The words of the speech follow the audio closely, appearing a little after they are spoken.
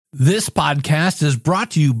This podcast is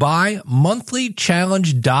brought to you by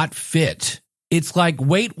monthlychallenge.fit. It's like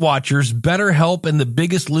Weight Watchers, BetterHelp, and The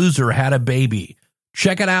Biggest Loser had a baby.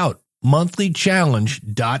 Check it out,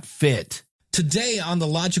 monthlychallenge.fit. Today on the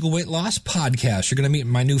Logical Weight Loss Podcast, you're going to meet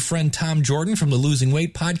my new friend Tom Jordan from the Losing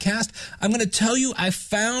Weight Podcast. I'm going to tell you I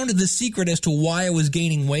found the secret as to why I was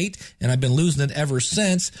gaining weight, and I've been losing it ever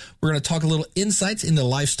since. We're going to talk a little insights into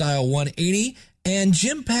Lifestyle 180, and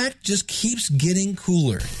Gym Pack just keeps getting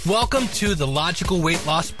cooler. Welcome to the Logical Weight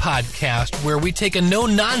Loss Podcast, where we take a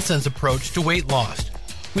no-nonsense approach to weight loss.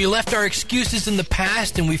 We left our excuses in the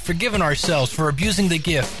past, and we've forgiven ourselves for abusing the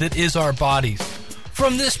gift that is our bodies.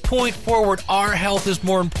 From this point forward, our health is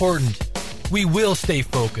more important. We will stay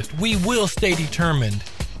focused. We will stay determined.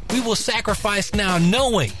 We will sacrifice now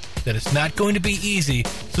knowing that it's not going to be easy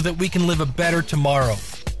so that we can live a better tomorrow.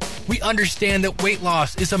 We understand that weight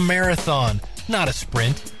loss is a marathon, not a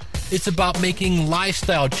sprint. It's about making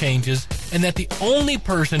lifestyle changes, and that the only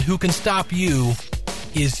person who can stop you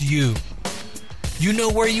is you. You know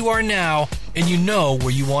where you are now, and you know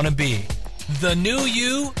where you want to be. The new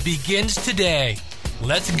you begins today.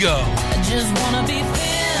 Let's go. I just want to be thin.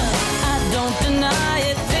 I don't deny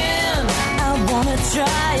it, thin. I want to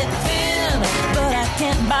try it, thin. But I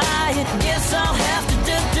can't buy it. Guess I'll have to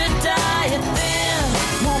diet thin.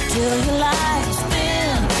 Won't tell you lies,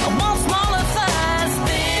 thin. I want smaller thighs,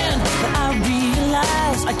 thin. But I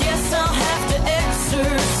realize I guess I'll have to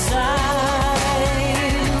exercise.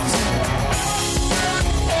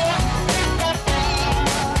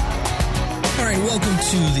 All right, welcome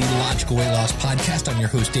to the Logical Weight Loss Podcast. I'm your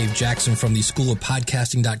host, Dave Jackson from the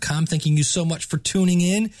schoolofpodcasting.com. Thanking you so much for tuning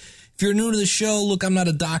in. If you're new to the show, look, I'm not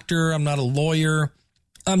a doctor. I'm not a lawyer.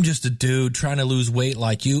 I'm just a dude trying to lose weight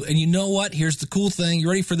like you. And you know what? Here's the cool thing. You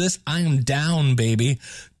ready for this? I am down, baby.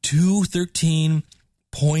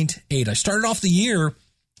 213.8. I started off the year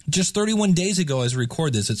just 31 days ago as I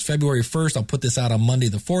record this. It's February 1st. I'll put this out on Monday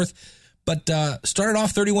the 4th. But started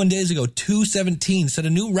off 31 days ago, 217. Set a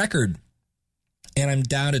new record. And I'm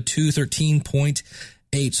down to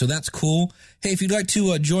 213.8. So that's cool. Hey, if you'd like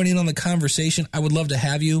to join in on the conversation, I would love to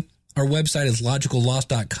have you. Our website is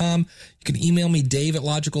logicalloss.com. You can email me, Dave at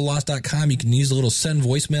logicalloss.com. You can use the little send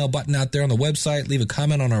voicemail button out there on the website, leave a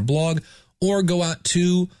comment on our blog, or go out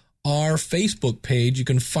to our Facebook page. You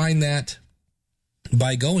can find that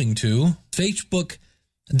by going to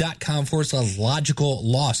facebook.com/logical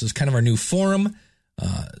loss. It's kind of our new forum.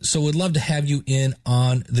 So we'd love to have you in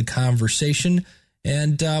on the conversation.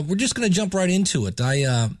 And we're just going to jump right into it.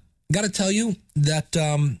 I got to tell you that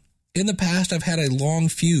in the past, I've had a long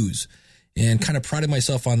fuse and kind of prided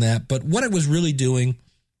myself on that. But what I was really doing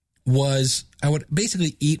was I would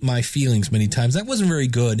basically eat my feelings many times. That wasn't very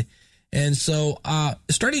good. And so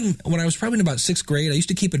starting when I was probably in about 6th grade, I used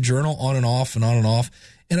to keep a journal on and off and on and off.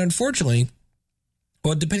 And unfortunately,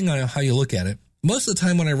 well, depending on how you look at it, most of the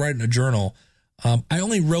time when I write in a journal, I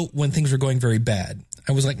only wrote when things were going very bad.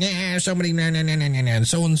 I was like, somebody, and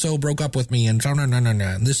so-and-so broke up with me, and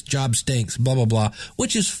and this job stinks, blah, blah, blah,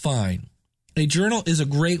 which is fine. A journal is a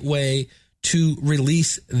great way to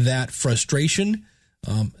release that frustration.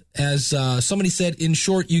 As somebody said, in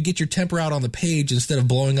short, you get your temper out on the page instead of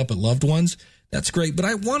blowing up at loved ones. That's great, but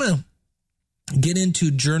I want to get into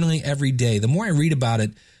journaling every day. The more I read about it,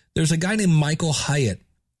 there's a guy named Michael Hyatt.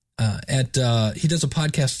 He does a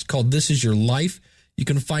podcast called This Is Your Life. You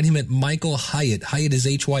can find him at Michael Hyatt. Hyatt is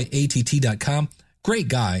HYATT.com. Great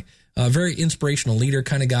guy, very inspirational leader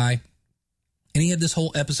kind of guy. And he had this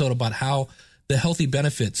whole episode about how the healthy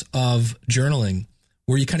benefits of journaling,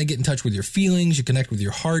 where you kind of get in touch with your feelings, you connect with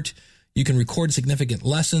your heart, you can record significant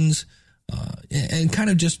lessons, and kind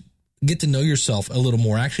of just get to know yourself a little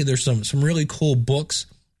more. Actually, there's some really cool books.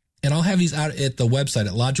 And I'll have these out at the website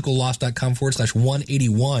at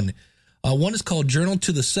logicalloss.com/181. One is called Journal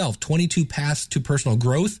to the Self, 22 Paths to Personal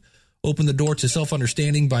Growth. Open the door to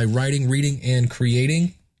self-understanding by writing, reading, and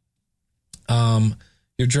creating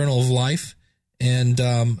your journal of life. And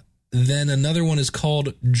then another one is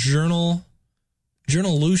called Journal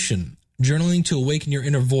Journalution, journaling to awaken your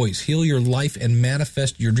inner voice, heal your life, and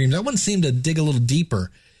manifest your dreams. That one seemed to dig a little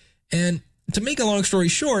deeper. And to make a long story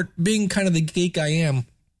short, being kind of the geek I am,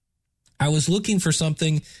 I was looking for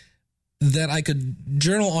something that I could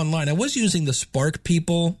journal online. I was using the Spark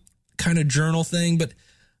People kind of journal thing, but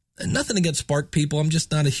nothing against Spark People. I'm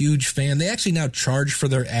just not a huge fan. They actually now charge for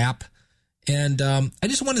their app. And I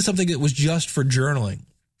just wanted something that was just for journaling.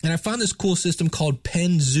 And I found this cool system called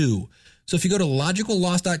Penzu. So if you go to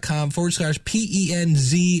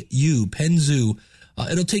logicalloss.com/PENZU, Penzu,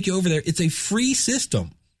 it'll take you over there. It's a free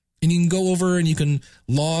system. And you can go over and you can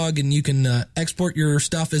log and you can export your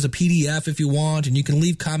stuff as a PDF if you want. And you can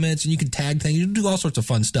leave comments and you can tag things. You can do all sorts of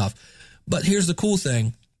fun stuff. But here's the cool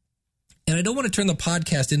thing. And I don't want to turn the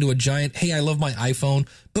podcast into a giant, hey, I love my iPhone.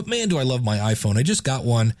 But man, do I love my iPhone. I just got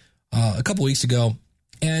one a couple weeks ago.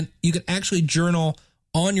 And you can actually journal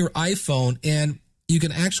on your iPhone. And you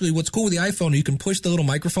can actually, what's cool with the iPhone, you can push the little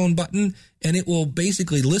microphone button and it will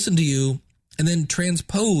basically listen to you and then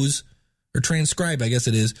transpose or transcribe, I guess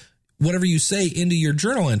it is, whatever you say into your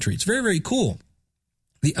journal entry. It's very, very cool.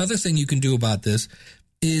 The other thing you can do about this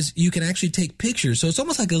is you can actually take pictures. So it's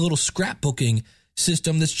almost like a little scrapbooking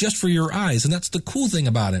system that's just for your eyes. And that's the cool thing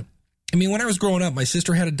about it. I mean, when I was growing up, my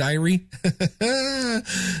sister had a diary.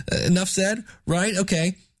 Enough said, right?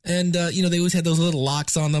 Okay. And, they always had those little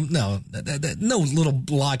locks on them. No, no little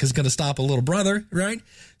lock is going to stop a little brother, right?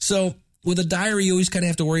 So with a diary, you always kind of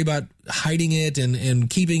have to worry about hiding it and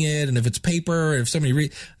keeping it. And if it's paper, if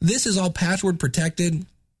somebody this is all password protected.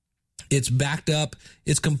 It's backed up.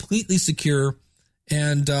 It's completely secure.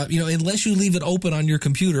 And, unless you leave it open on your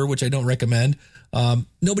computer, which I don't recommend,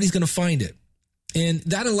 nobody's going to find it. And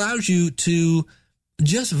that allows you to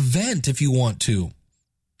just vent if you want to,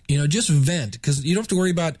 just vent, because you don't have to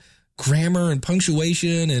worry about grammar and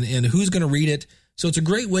punctuation and who's going to read it. So it's a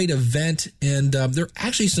great way to vent. And there are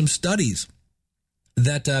actually some studies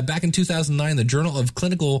that back in 2009, the Journal of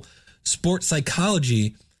Clinical Sports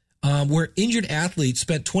Psychology, where injured athletes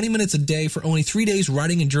spent 20 minutes a day for only 3 days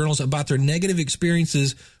writing in journals about their negative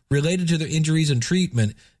experiences related to their injuries and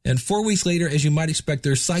treatment. And 4 weeks later, as you might expect,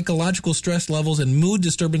 their psychological stress levels and mood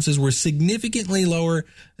disturbances were significantly lower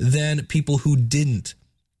than people who didn't.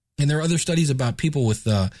 And there are other studies about people with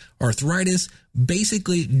arthritis.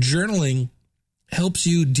 Basically, journaling helps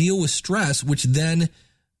you deal with stress, which then,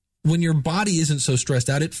 when your body isn't so stressed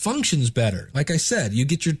out, it functions better. Like I said, you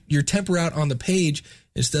get your temper out on the page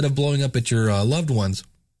instead of blowing up at your loved ones.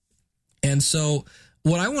 And so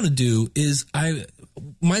what I want to do is,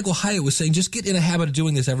 Michael Hyatt was saying, just get in a habit of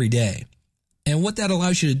doing this every day. And what that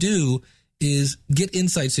allows you to do is get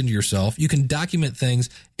insights into yourself. You can document things.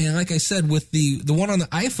 And like I said, with the one on the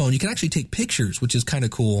iPhone, you can actually take pictures, which is kind of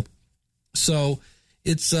cool. So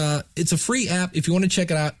it's a free app if you want to check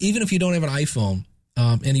it out, even if you don't have an iPhone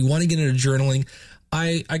and you want to get into journaling.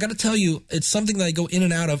 I got to tell you, it's something that I go in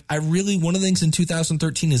and out of. One of the things in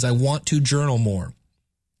 2013 is I want to journal more.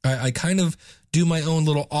 I kind of do my own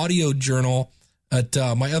little audio journal at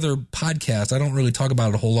my other podcast. I don't really talk about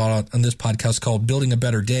it a whole lot on this podcast called Building a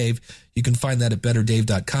Better Dave. You can find that at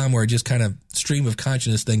betterdave.com, where I just kind of stream of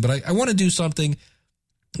consciousness thing. But I want to do something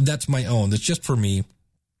that's my own, that's just for me.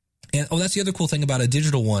 And that's the other cool thing about a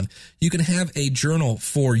digital one. You can have a journal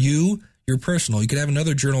for you, your personal. You can have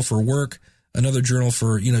another journal for work, another journal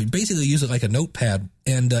for, basically use it like a notepad.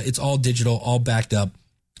 And it's all digital, all backed up.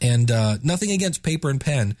 And nothing against paper and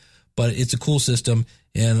pen, but it's a cool system.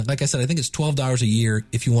 And like I said, I think it's $12 a year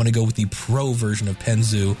if you want to go with the pro version of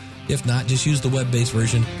PenZoo. If not, just use the web-based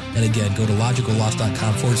version. And again, go to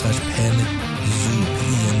logicalloss.com/PenZoo, PenZoo.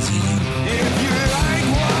 If you like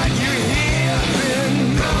what you hear,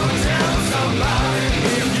 then go tell somebody.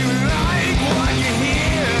 If you like what you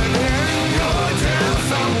hear, then go tell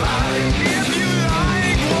somebody. If you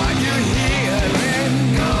like what you hear, then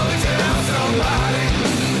go tell somebody.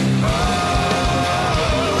 Oh,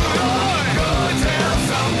 go tell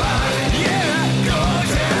somebody. Yeah, go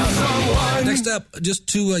tell someone. Next up, just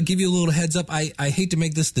to give you a little heads up, I hate to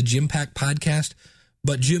make this the Jim Pack podcast,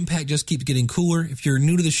 but Jim Pack just keeps getting cooler. If you're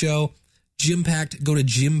new to the show, Jim Packed, go to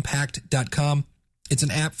jimpacked.com. It's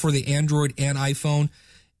an app for the Android and iPhone.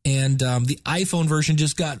 And the iPhone version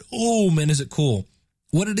just got, oh man, is it cool.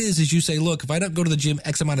 What it is you say, look, if I don't go to the gym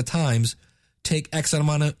X amount of times, take X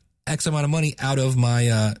amount of money out of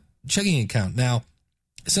my checking account. Now,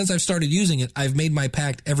 since I've started using it, I've made my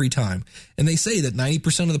pact every time. And they say that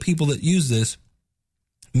 90% of the people that use this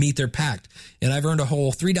meet their pact. And I've earned a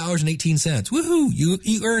whole $3.18. Woohoo!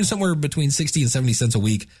 You earn somewhere between 60 and 70 cents a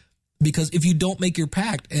week. Because if you don't make your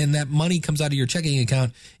pact and that money comes out of your checking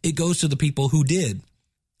account, it goes to the people who did.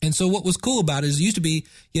 And so what was cool about it is it used to be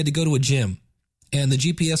you had to go to a gym and the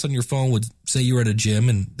GPS on your phone would say you were at a gym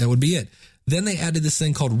and that would be it. Then they added this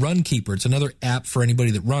thing called Runkeeper. It's another app for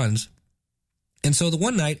anybody that runs. And so the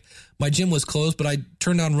one night my gym was closed, but I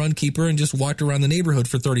turned on Runkeeper and just walked around the neighborhood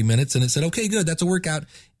for 30 minutes and it said, okay, good, that's a workout.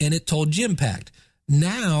 And it told Gym Packed.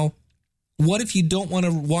 Now, what if you don't want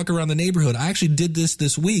to walk around the neighborhood? I actually did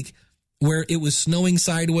this week where it was snowing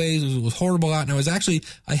sideways. It was horrible out. And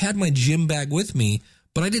I had my gym bag with me,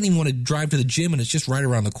 but I didn't even want to drive to the gym and it's just right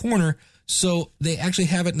around the corner. So they actually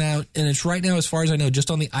have it now. And it's right now, as far as I know, just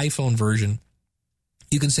on the iPhone version.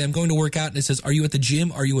 You can say, I'm going to work out, and it says, are you at the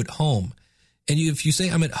gym? Are you at home? And if you say,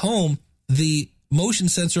 I'm at home, the motion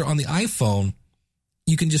sensor on the iPhone,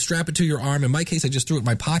 you can just strap it to your arm. In my case, I just threw it in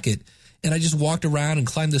my pocket, and I just walked around and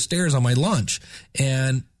climbed the stairs on my lunch.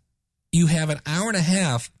 And you have an hour and a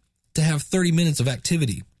half to have 30 minutes of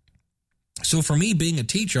activity. So for me, being a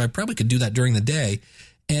teacher, I probably could do that during the day.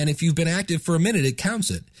 And if you've been active for a minute, it counts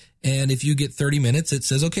it. And if you get 30 minutes, it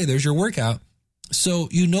says, okay, there's your workout. So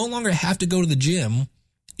you no longer have to go to the gym.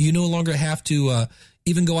 You no longer have to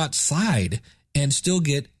even go outside and still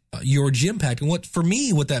get your gym packed. And what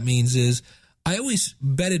that means is I always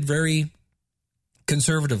betted very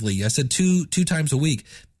conservatively. I said two times a week.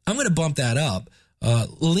 I'm going to bump that up.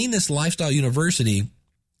 Leanness Lifestyle University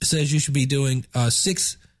says you should be doing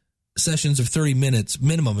 6 sessions of 30 minutes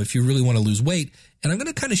minimum if you really want to lose weight. And I'm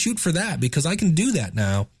going to kind of shoot for that because I can do that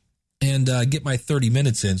now and get my 30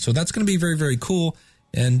 minutes in. So that's going to be very, very cool.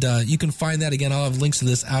 And you can find that again. I'll have links to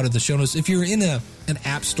this out of the show notes. If you're in an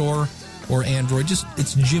app store or Android,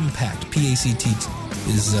 it's Gym Pact. PACT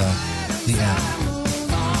is the app.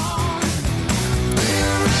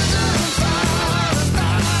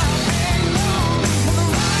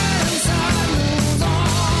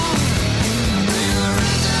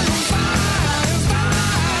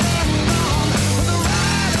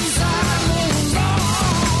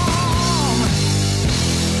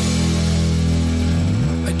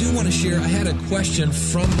 I had a question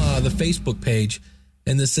from the Facebook page,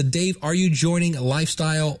 and this said, Dave, are you joining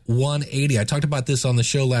Lifestyle 180? I talked about this on the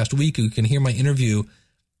show last week. You can hear my interview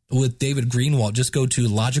with David Greenwald. Just go to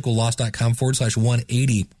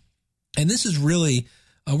logicalloss.com/180. And this is really,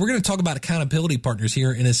 we're going to talk about accountability partners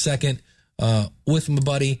here in a second with my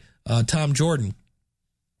buddy, Tom Jordan.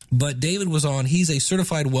 But David was on. He's a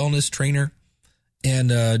certified wellness trainer and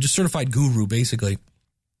just certified guru, basically.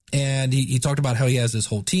 And he talked about how he has this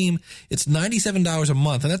whole team. It's $97 a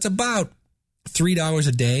month, and that's about $3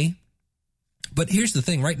 a day. But here's the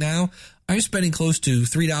thing. Right now, I'm spending close to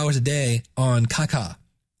 $3 a day on caca,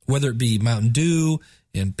 whether it be Mountain Dew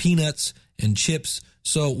and peanuts and chips.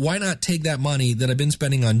 So why not take that money that I've been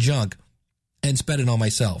spending on junk and spend it on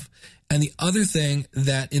myself? And the other thing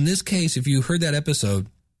that in this case, if you heard that episode,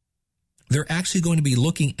 they're actually going to be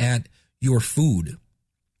looking at your food.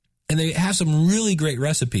 And they have some really great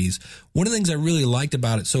recipes. One of the things I really liked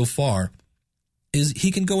about it so far is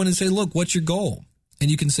he can go in and say, look, what's your goal? And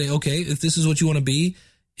you can say, okay, if this is what you want to be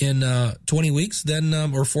in 20 weeks, then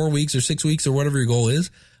or 4 weeks or 6 weeks or whatever your goal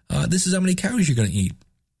is, this is how many calories you're going to eat.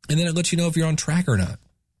 And then it lets you know if you're on track or not.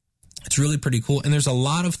 It's really pretty cool. And there's a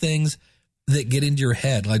lot of things that get into your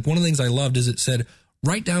head. Like one of the things I loved is it said,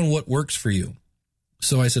 write down what works for you.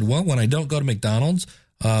 So I said, well, when I don't go to McDonald's,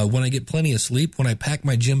 when I get plenty of sleep, when I pack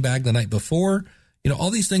my gym bag the night before,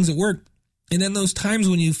 all these things that work. And then those times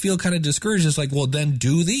when you feel kind of discouraged, it's like, well, then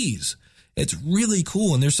do these. It's really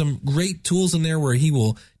cool. And there's some great tools in there where he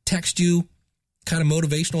will text you kind of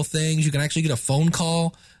motivational things. You can actually get a phone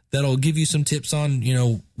call that'll give you some tips on,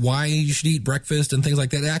 why you should eat breakfast and things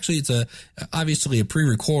like that. Actually, it's obviously a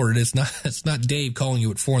pre-recorded. It's not Dave calling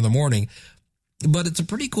you at 4 a.m, but it's a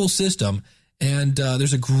pretty cool system. And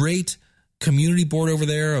there's a great community board over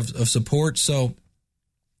there of support. So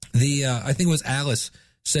I think it was Alice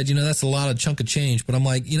said, that's a lot of chunk of change. But I'm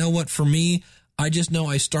like, you know what? For me, I just know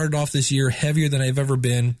I started off this year heavier than I've ever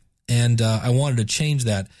been. And I wanted to change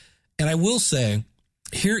that. And I will say,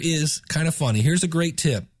 here is kind of funny. Here's a great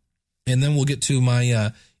tip. And then we'll get to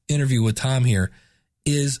my interview with Tom here,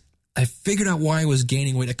 is I figured out why I was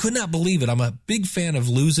gaining weight. I could not believe it. I'm a big fan of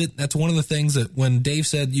Lose It. That's one of the things that when Dave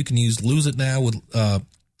said you can use Lose It now with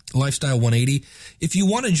Lifestyle 180. If you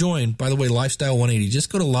want to join, by the way, Lifestyle 180,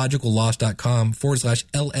 just go to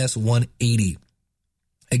logicalloss.com/LS180.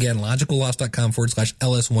 Again,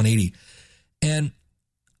 logicalloss.com/LS180. And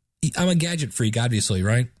I'm a gadget freak, obviously,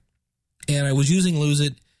 right? And I was using Lose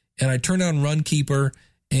It, and I turned on Runkeeper,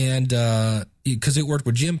 and because it worked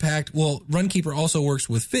with Gym Pact. Well, Runkeeper also works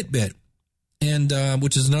with Fitbit, and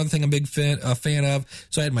which is another thing I'm a big fan of.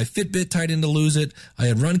 So I had my Fitbit tied into Lose It. I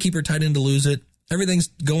had Runkeeper tied into Lose It. Everything's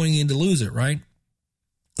going into Lose It, right?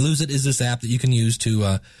 Lose It is this app that you can use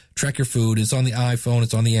to track your food. It's on the iPhone.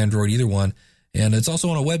 It's on the Android, either one. And it's also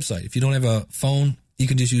on a website. If you don't have a phone, you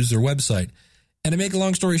can just use their website. And to make a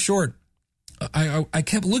long story short, I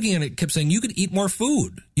kept looking at it, kept saying, you could eat more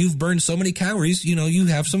food. You've burned so many calories, you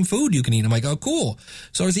have some food you can eat. I'm like, oh, cool.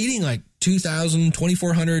 So I was eating like 2,000,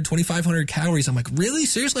 2,400, 2,500 calories. I'm like, really?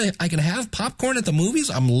 Seriously? I can have popcorn at the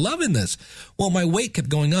movies? I'm loving this. Well, my weight kept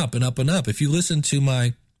going up and up and up. If you listen to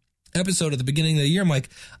my episode at the beginning of the year, I'm like,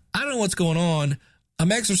 I don't know what's going on.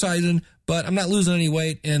 I'm exercising, but I'm not losing any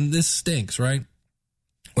weight, and this stinks, right?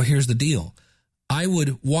 Well, here's the deal. I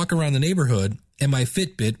would walk around the neighborhood and my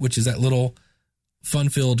Fitbit, which is that little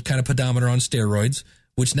fun-filled kind of pedometer on steroids,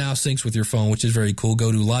 which now syncs with your phone, which is very cool.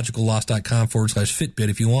 Go to logicalloss.com/Fitbit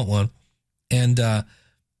if you want one. And that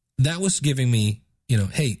was giving me,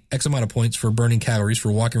 hey, X amount of points for burning calories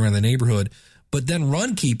for walking around the neighborhood. But then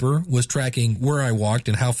Runkeeper was tracking where I walked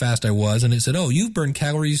and how fast I was. And it said, oh, you've burned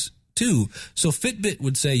calories too. So Fitbit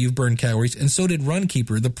would say you've burned calories, and so did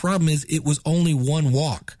Runkeeper. The problem is it was only one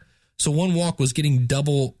walk. So one walk was getting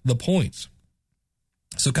double the points.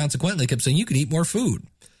 So consequently, I kept saying you could eat more food.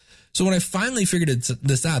 So when I finally figured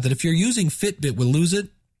this out, that if you're using Fitbit with Lose It,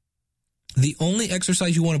 the only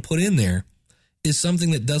exercise you want to put in there is something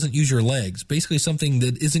that doesn't use your legs, basically something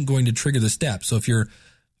that isn't going to trigger the steps. So if you're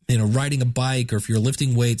riding a bike or if you're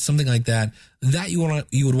lifting weights, something like that, that you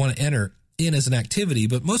would want to enter in as an activity,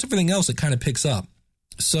 but most everything else it kind of picks up.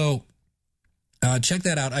 So check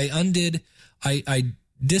that out. I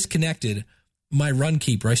disconnected my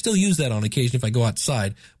Runkeeper. I still use that on occasion if I go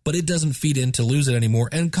outside, but it doesn't feed in to Lose It anymore.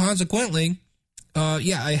 And consequently,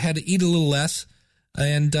 I had to eat a little less,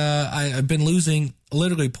 and I've been losing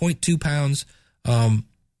literally 0.2 pounds.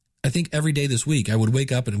 I think every day this week I would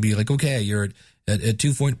wake up and be like, okay, you're at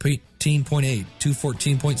 214.8,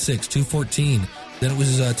 214.6, 214. Then it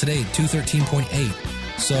was today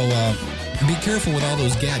 213.8. So be careful with all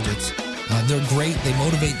those gadgets. They're great. They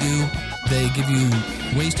motivate you. They give you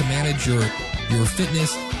ways to manage your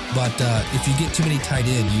fitness. But if you get too many tied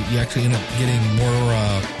in, you actually end up getting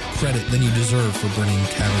more credit than you deserve for burning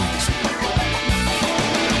calories.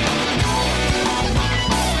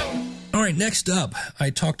 All right, next up,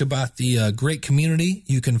 I talked about the great community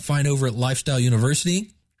you can find over at Lifestyle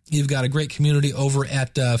University. You've got a great community over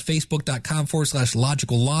at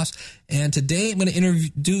facebook.com/logical loss. And today I'm going to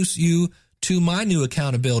introduce you to my new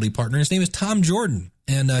accountability partner. His name is Tom Jordan.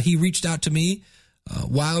 And he reached out to me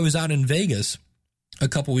while I was out in Vegas a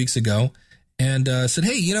couple weeks ago and said,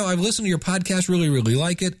 hey, I've listened to your podcast, really, really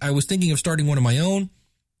like it. I was thinking of starting one of my own.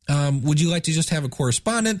 Would you like to just have a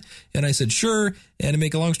correspondent? And I said, sure. And to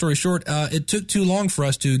make a long story short, it took too long for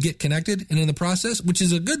us to get connected. And in the process, which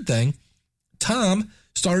is a good thing, Tom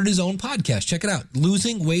started his own podcast. Check it out,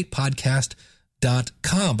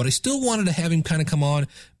 losingweightpodcast.com. But I still wanted to have him kind of come on,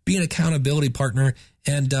 be an accountability partner.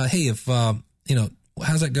 And hey, if,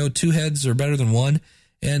 how's that go? Two heads are better than one.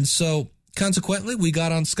 And so consequently, we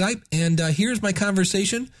got on Skype. And here's my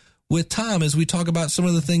conversation with Tom as we talk about some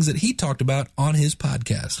of the things that he talked about on his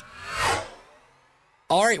podcast.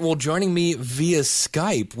 All right, well, joining me via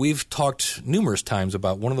Skype, we've talked numerous times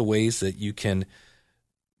about one of the ways that you can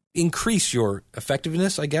increase your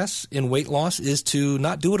effectiveness, I guess, in weight loss is to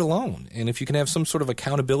not do it alone. And if you can have some sort of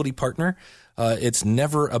accountability partner, it's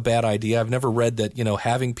never a bad idea. I've never read that,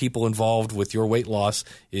 having people involved with your weight loss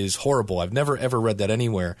is horrible. I've never, ever read that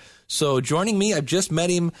anywhere. So joining me, I've just met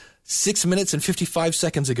him 6 minutes and 55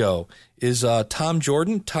 seconds ago, is Tom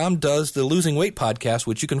Jordan. Tom does the Losing Weight podcast,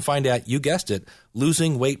 which you can find at, you guessed it,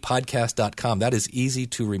 losingweightpodcast.com. That is easy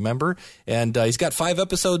to remember. And he's got 5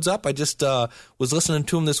 episodes up. I just was listening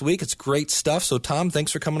to him this week. It's great stuff. So, Tom,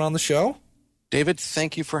 thanks for coming on the show. David,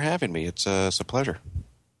 thank you for having me. It's a pleasure.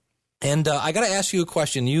 And I got to ask you a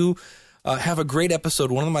question. You have a great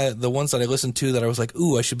episode. One of the ones that I listened to that I was like,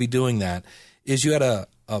 ooh, I should be doing that, is you had a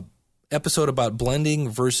episode about blending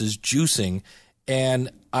versus juicing. And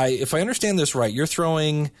if I understand this right, you're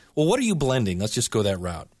throwing, well, what are you blending? Let's just go that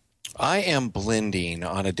route. I am blending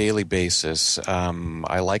on a daily basis.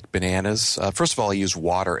 I like bananas. First of all, I use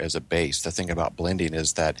water as a base. The thing about blending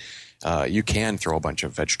is that you can throw a bunch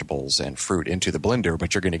of vegetables and fruit into the blender,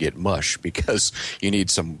 but you're going to get mush because you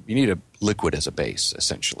need a liquid as a base,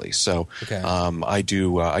 essentially. So okay. I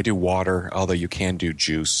do water, although you can do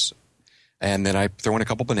juice. And then I throw in a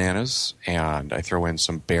couple bananas, and I throw in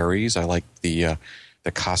some berries. I like the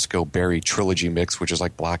Costco berry trilogy mix, which is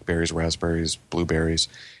like blackberries, raspberries, blueberries,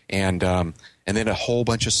 and then a whole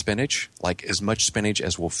bunch of spinach, like as much spinach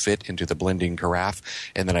as will fit into the blending carafe.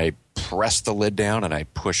 And then I press the lid down and I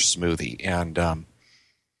push smoothie. And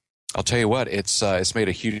I'll tell you what, it's made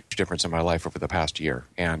a huge difference in my life over the past year.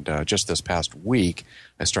 And just this past week,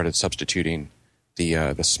 I started substituting the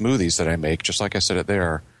smoothies that I make, just like I said it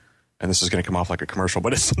there. And this is going to come off like a commercial,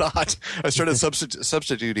 but it's not. I started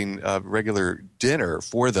substituting regular dinner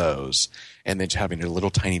for those and then having a little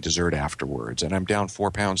tiny dessert afterwards. And I'm down 4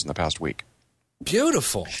 pounds in the past week.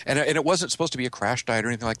 Beautiful. And it wasn't supposed to be a crash diet or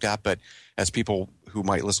anything like that, but as people who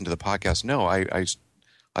might listen to the podcast know, I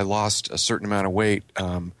lost a certain amount of weight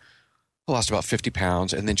lost about 50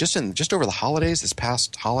 pounds, and then just over the holidays, this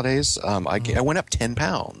past holidays, I went up 10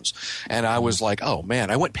 pounds, and I was like, oh man,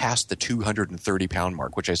 I went past the 230 pound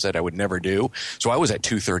mark, which I said I would never do. So I was at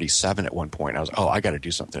 237 at one point. I was, I got to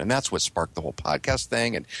do something, and that's what sparked the whole podcast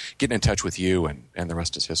thing, and getting in touch with you, and the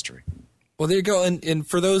rest is history. Well, there you go. And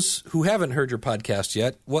for those who haven't heard your podcast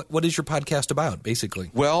yet, what is your podcast about, basically?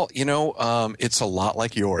 Well, it's a lot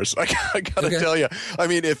like yours. I got to tell you. I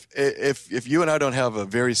mean, if you and I don't have a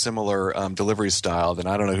very similar delivery style, then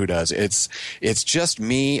I don't know who does. It's just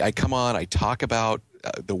me. I come on. I talk about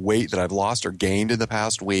the weight that I've lost or gained in the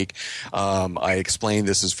past week. I explain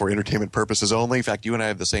this is for entertainment purposes only. In fact, you and I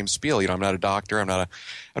have the same spiel. I'm not a doctor. I'm not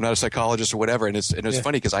a psychologist or whatever. And it's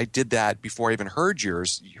funny because I did that before I even heard you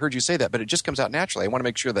say that, but it just comes out naturally. I want to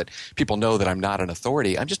make sure that people know that I'm not an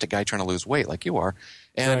authority. I'm just a guy trying to lose weight like you are.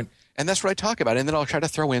 And that's what I talk about. And then I'll try to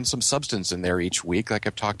throw in some substance in there each week. Like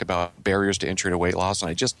I've talked about barriers to entry to weight loss. And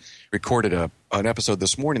I just recorded an episode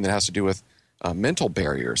this morning that has to do with mental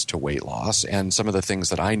barriers to weight loss and some of the things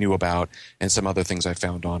that I knew about and some other things I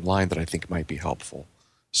found online that I think might be helpful.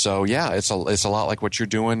 So yeah, it's a lot like what you're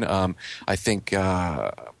doing. I think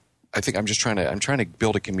I'm trying to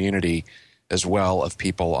build a community as well of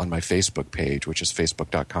people on my Facebook page, which is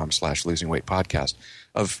facebook.com/losingweightpodcast,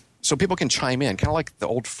 so people can chime in, kind of like the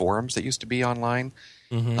old forums that used to be online.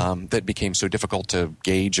 That became so difficult to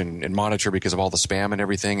gauge and monitor because of all the spam and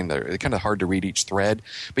everything, and they're kind of hard to read each thread.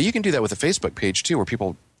 But you can do that with a Facebook page too, where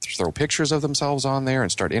people throw pictures of themselves on there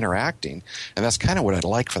and start interacting. And that's kind of what I'd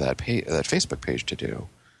like for that Facebook page to do.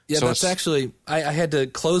 Yeah, so that's actually – I had to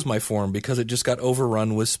close my forum because it just got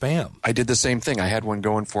overrun with spam. I did the same thing. I had one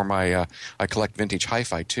going for my I collect vintage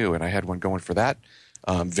hi-fi too, and I had one going for that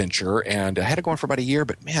venture, and I had it going for about a year,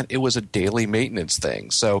 but man, it was a daily maintenance thing.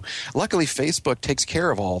 So luckily Facebook takes care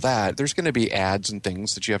of all that. There's going to be ads and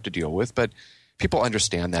things that you have to deal with, but people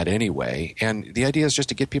understand that anyway. And the idea is just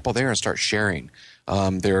to get people there and start sharing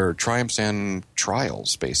their triumphs and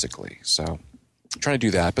trials, basically. So I'm trying to do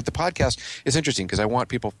that. But the podcast is interesting because I want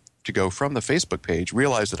people to go from the Facebook page,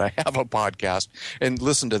 realize that I have a podcast, and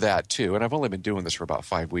listen to that too. And I've only been doing this for about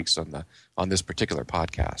 5 weeks on this particular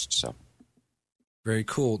podcast. So. Very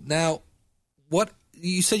cool. Now, what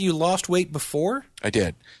you said you lost weight before? I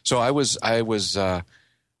did. So I was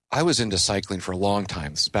into cycling for a long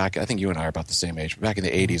time. This is back. I think you and I are about the same age. Back in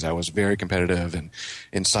the '80s, I was very competitive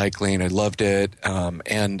in cycling. I loved it.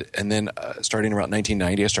 And then starting around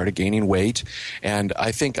 1990, I started gaining weight, and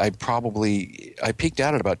I think I peaked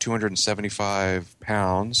out at about 275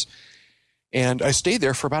 pounds. And I stayed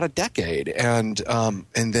there for about a decade. And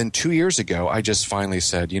then 2 years ago, I just finally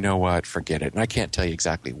said, you know what, forget it. And I can't tell you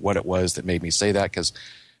exactly what it was that made me say that because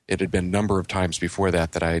it had been a number of times before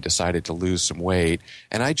that I decided to lose some weight.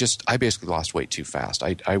 And I basically lost weight too fast.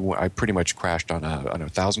 I pretty much crashed on a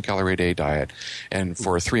 1,000-calorie a day diet. And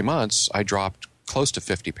for 3 months, I dropped close to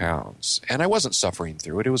 50 pounds. And I wasn't suffering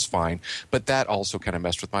through it. It was fine. But that also kind of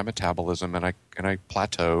messed with my metabolism, and I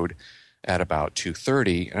plateaued at about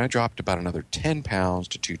 230, and I dropped about another 10 pounds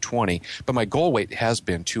to 220. But my goal weight has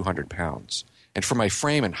been 200 pounds. And for my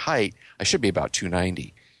frame and height, I should be about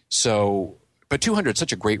 290. So, but 200 is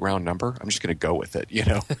such a great round number. I'm just going to go with it,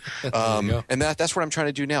 And that's what I'm trying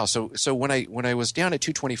to do now. So when I was down at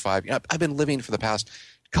 225, I've been living for the past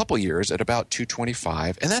couple years at about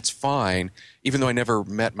 225, and that's fine, even though I never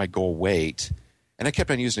met my goal weight. And I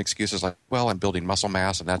kept on using excuses like, well, I'm building muscle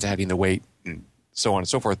mass, and that's adding the weight, and so on and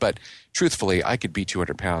so forth. But truthfully, I could be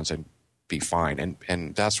 200 pounds and be fine.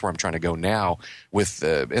 And that's where I'm trying to go now and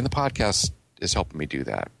the podcast is helping me do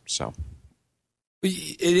that. So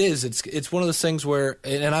it is. It's one of those things where,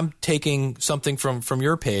 and I'm taking something from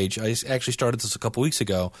your page. I actually started this a couple weeks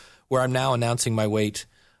ago where I'm now announcing my weight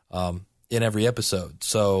in every episode.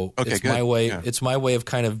 So it's my way. Yeah. It's my way of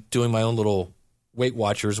kind of doing my own little Weight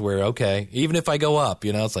Watchers where, okay, even if I go up,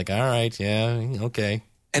 it's like, all right, yeah, okay.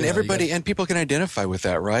 And and people can identify with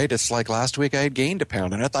that, right? It's like last week I had gained a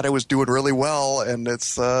pound and I thought I was doing really well, and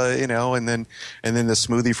it's and then the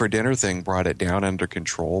smoothie for dinner thing brought it down under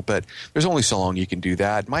control. But there's only so long you can do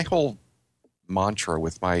that. My whole mantra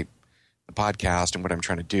with my podcast and what I'm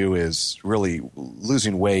trying to do is really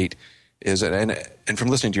losing weight is, and from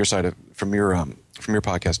listening to your side from your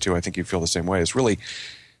podcast too, I think you feel the same way. It's really,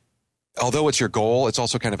 although it's your goal, it's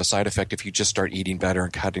also kind of a side effect if you just start eating better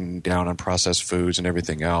and cutting down on processed foods and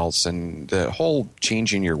everything else. And the whole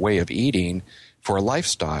changing your way of eating for a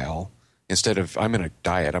lifestyle, instead of I'm going to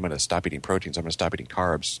diet, I'm going to stop eating proteins, I'm going to stop eating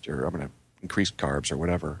carbs, or I'm going to increase carbs or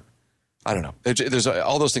whatever. I don't know. There's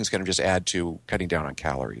all those things kind of just add to cutting down on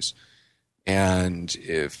calories. And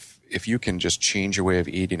if you can just change your way of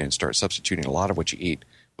eating and start substituting a lot of what you eat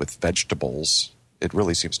with vegetables it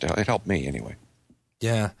really seems to it helped me anyway.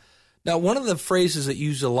 Yeah. Now, one of the phrases that you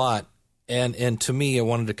use a lot, and to me, I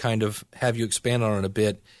wanted to kind of have you expand on it a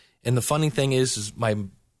bit. And the funny thing is my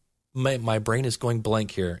brain is going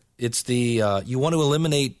blank here. It's the you want to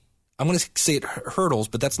eliminate. I'm going to say it hurdles,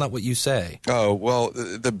 but that's not what you say. Oh well,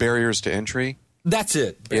 the barriers to entry. That's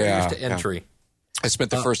it. Barriers to entry. Yeah. I spent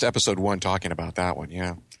the first episode 1 talking about that one.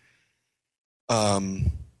 Yeah.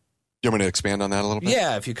 You want me to expand on that a little bit?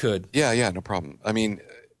 Yeah, if you could. Yeah, no problem. I mean,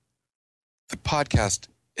 the podcast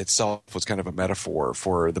itself was kind of a metaphor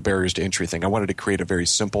for the barriers to entry thing. I wanted to create a very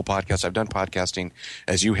simple podcast. I've done podcasting,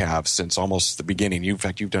 as you have, since almost the beginning. In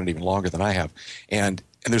fact, you've done it even longer than I have. And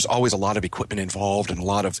there's always a lot of equipment involved and a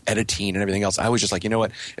lot of editing and everything else. I was just like, you know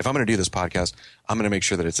what? If I'm going to do this podcast, I'm going to make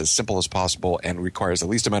sure that it's as simple as possible and requires the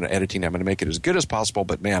least amount of editing. I'm going to make it as good as possible.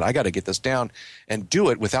 But, man, I got to get this down and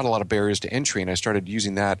do it without a lot of barriers to entry. And I started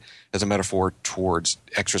using that as a metaphor towards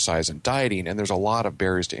exercise and dieting. And there's a lot of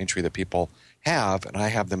barriers to entry that people have, and I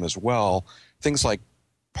have them as well. Things like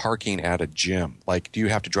parking at a gym. Like, do you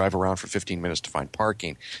have to drive around for 15 minutes to find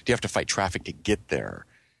parking? Do you have to fight traffic to get there?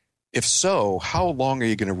 If so, how long are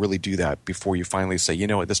you going to really do that before you finally say, you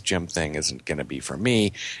know what, this gym thing isn't going to be for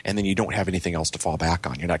me, and then you don't have anything else to fall back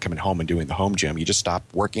on? You're not coming home and doing the home gym. You just stop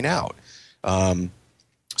working out.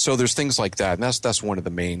 So there's things like that, and that's one of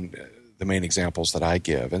the main examples that I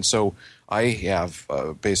give. And so I have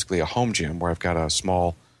basically a home gym where I've got a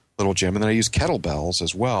small little gym, and then I use kettlebells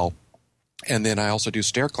as well. And then I also do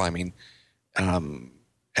stair climbing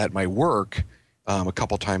at my work a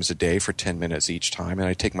couple times a day for 10 minutes each time, and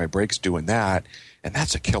I take my breaks doing that, and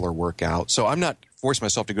that's a killer workout. So I'm not forcing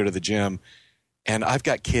myself to go to the gym, and I've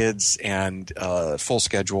got kids and full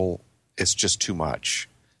schedule. It's just too much.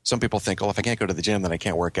 Some people think, oh, if I can't go to the gym, then I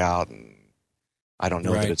can't work out, and I don't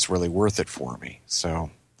know that it's really worth it for me.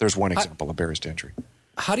 So there's one example of barriers to entry.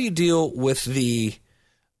 How do you deal with the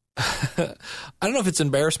I don't know if it's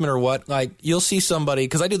embarrassment or what. Like, you'll see somebody,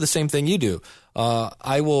 because I do the same thing you do.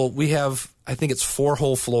 We have, I think it's 4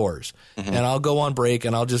 whole floors, and I'll go on break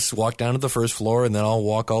and I'll just walk down to the first floor, and then I'll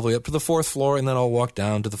walk all the way up to the 4th floor, and then I'll walk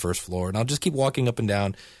down to the first floor, and I'll just keep walking up and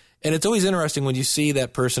down. And it's always interesting when you see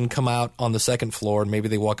that person come out on the 2nd floor, and maybe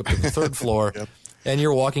they walk up to the 3rd floor. Yep. And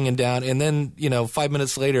you're walking and down, and then, 5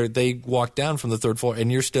 minutes later, they walk down from the 3rd floor,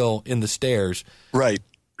 and you're still in the stairs. Right.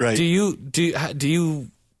 Do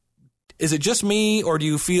you is it just me, or do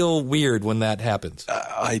you feel weird when that happens?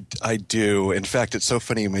 I do. In fact, it's so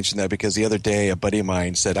funny you mentioned that, because the other day a buddy of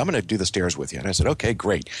mine said, I'm going to do the stairs with you. And I said, okay,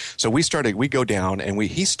 great. So we go down, and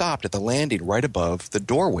he stopped at the landing right above the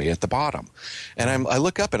doorway at the bottom. And I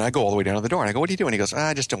look up, and I go all the way down to the door, and I go, what are you doing? He goes,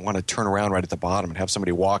 I just don't want to turn around right at the bottom and have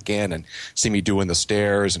somebody walk in and see me doing the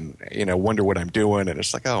stairs and, wonder what I'm doing. And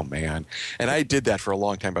it's like, oh, man. And I did that for a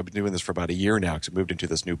long time. I've been doing this for about a year now, because I moved into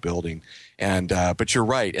this new building. And but you're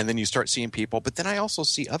right. And then you start seeing people, but then I also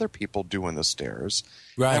see other people doing the stairs.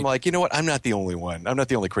 Right. And I'm like, you know what? I'm not the only one. I'm not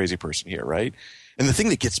the only crazy person here, right? And the thing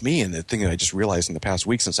that gets me, and the thing that I just realized in the past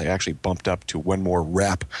week, since I actually bumped up to one more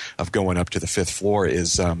rep of going up to the 5th floor,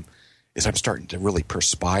 is I'm starting to really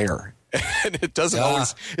perspire. And it doesn't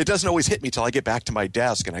always hit me till I get back to my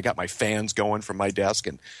desk, and I got my fans going from my desk,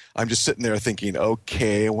 and I'm just sitting there thinking,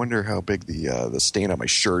 okay, I wonder how big the stain on my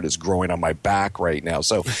shirt is growing on my back right now.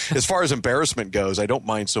 So as far as embarrassment goes, I don't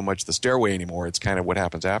mind so much the stairway anymore. It's kind of what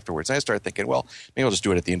happens afterwards. And I start thinking, well, maybe I'll just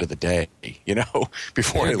do it at the end of the day,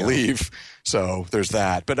 before I leave. So there's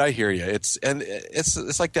that. But I hear you. It's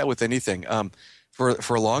like that with anything.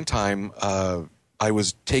 For a long time, I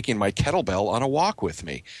was taking my kettlebell on a walk with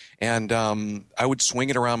me, and I would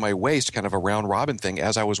swing it around my waist, kind of a round robin thing,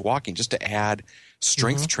 as I was walking, just to add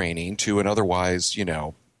strength training to an otherwise,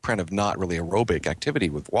 kind of not really aerobic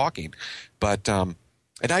activity with walking. But and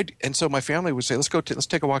so my family would say, let's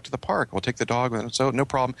take a walk to the park. We'll take the dog. And so no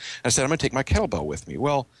problem. And I said, I'm going to take my kettlebell with me.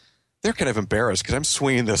 Well, they're kind of embarrassed, because I'm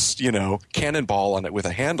swinging this, cannonball on it with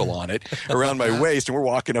a handle on it around my waist, and we're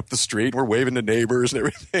walking up the street, and we're waving to neighbors and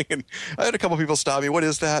everything. And I had a couple people stop me, what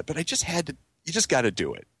is that? But I just you just got to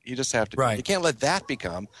do it. You just have to. Right. You can't let that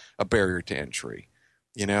become a barrier to entry,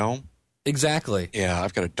 Exactly. Yeah,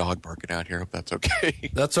 I've got a dog barking out here. Hope that's okay.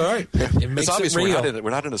 That's all right. It makes it real. We're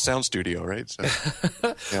not in a sound studio, right? So,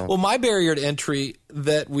 yeah. Well, my barrier to entry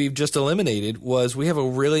that we've just eliminated was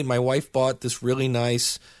my wife bought this really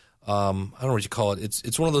nice, I don't know what you call it.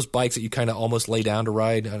 It's one of those bikes that you kind of almost lay down to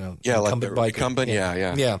ride. I don't know. Yeah, like the Recumbent.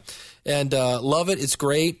 Yeah. Yeah. And love it. It's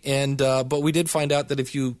great. And but we did find out that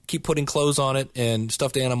if you keep putting clothes on it and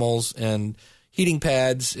stuffed animals and heating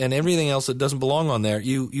pads and everything else that doesn't belong on there,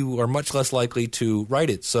 you are much less likely to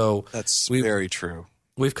ride it. So that's very true.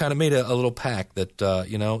 we've kind of made a little pact that,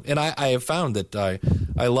 and I have found that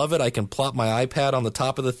I love it. I can plop my iPad on the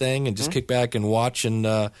top of the thing and just kick back and watch. And,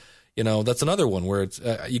 that's another one where it's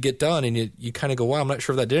you get done and you kind of go, wow, I'm not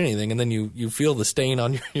sure if that did anything. And then you feel the stain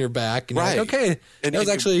on your back. And Right. you're like, okay, And that was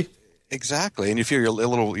actually... Exactly. And you feel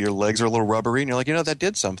your legs are a little rubbery and you're like, that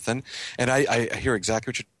did something. And I hear exactly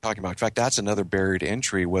what you're talking about. In fact, that's another barrier to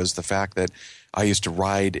entry was the fact that I used to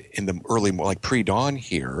ride in the early, like pre-dawn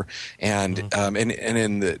here. And,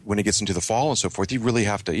 when it gets into the fall and so forth, you really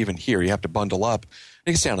have to, even here, you have to bundle up.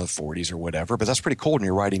 It gets down to the 40s or whatever, but that's pretty cold when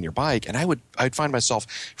you're riding your bike. And I'd find myself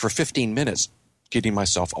for 15 minutes getting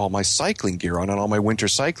myself all my cycling gear on and all my winter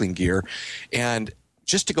cycling gear. And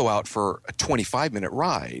just to go out for a 25-minute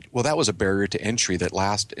ride, well, that was a barrier to entry that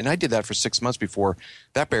lasted. And I did that for 6 months before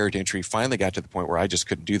that barrier to entry finally got to the point where I just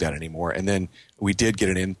couldn't do that anymore. And then we did get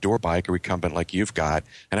an indoor bike, a recumbent like you've got,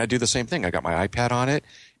 and I do the same thing. I got my iPad on it,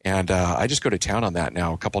 and I just go to town on that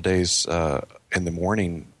now a couple days in the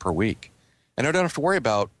morning per week. And I don't have to worry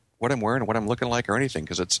about what I'm wearing or what I'm looking like or anything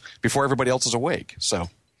because it's before everybody else is awake. So,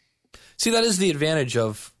 see, that is the advantage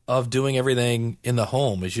of doing everything in the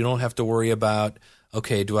home is you don't have to worry about,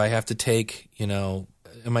 okay, do I have to take, am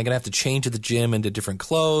I going to have to change at the gym into different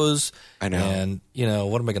clothes? I know. And,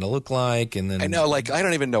 what am I going to look like? And then I know, I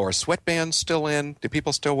don't even know. Are sweatbands still in? Do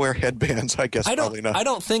people still wear headbands? I guess probably not. I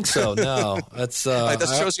don't think so, no. That's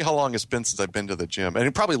that shows you how long it's been since I've been to the gym.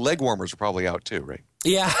 And probably leg warmers are probably out too, right?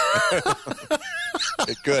 Yeah.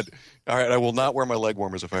 Good. All right, I will not wear my leg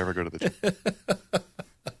warmers if I ever go to the gym.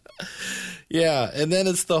 Yeah, and then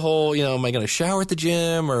it's the whole, am I going to shower at the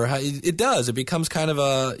gym? Or how, it does. It becomes kind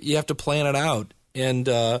of you have to plan it out. And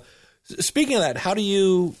speaking of that, are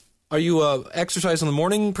you a exercise in the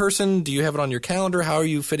morning person? Do you have it on your calendar? How are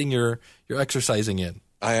you fitting your exercising in?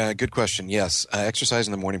 Good question. Yes, exercise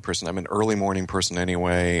in the morning person. I'm an early morning person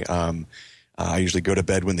anyway. I usually go to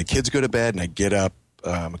bed when the kids go to bed, and I get up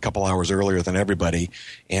a couple hours earlier than everybody.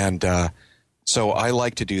 And so I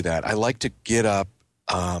like to do that. I like to get up.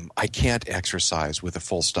 I can't exercise with a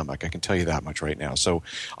full stomach. I can tell you that much right now. So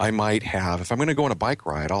I might have, if I'm going to go on a bike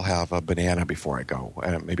ride, I'll have a banana before I go,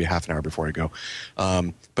 maybe half an hour before I go.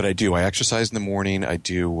 But I exercise in the morning. I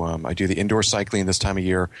do the indoor cycling this time of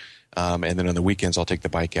year. And then on the weekends, I'll take the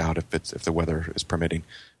bike out if the weather is permitting.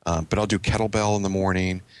 But I'll do kettlebell in the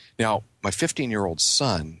morning. Now, my 15-year-old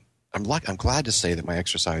son, I'm glad to say that my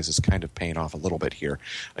exercise is kind of paying off a little bit here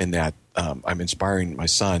in that I'm inspiring my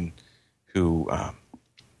son who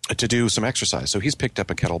to do some exercise. So he's picked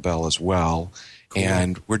up a kettlebell as well. Cool.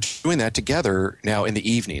 And we're doing that together now in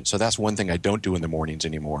the evening. So that's one thing I don't do in the mornings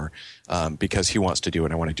anymore because he wants to do it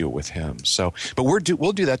and I want to do it with him. So, but we'll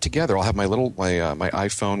do that together. I'll have my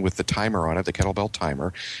iPhone with the timer on it, the kettlebell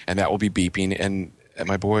timer, and that will be beeping. And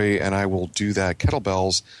my boy and I will do that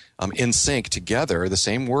kettlebells in sync together, the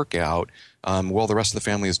same workout, while the rest of the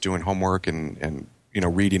family is doing homework and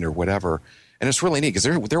reading or whatever. And it's really neat because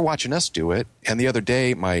they're watching us do it. And the other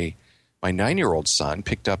day, my 9-year-old son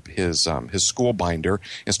picked up his school binder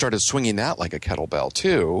and started swinging that like a kettlebell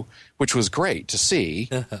too, which was great to see.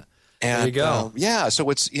 And, there you go.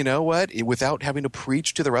 So it's without having to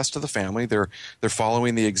preach to the rest of the family, they're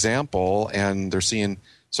following the example and they're seeing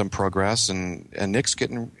some progress. And Nick's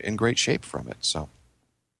getting in great shape from it. So.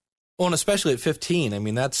 Well, and especially at 15, I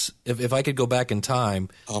mean, that's if I could go back in time.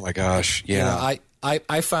 Oh my gosh, yeah.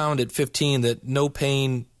 I found at 15 that no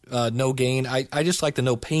pain, no gain. I just like the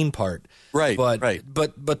no pain part. Right.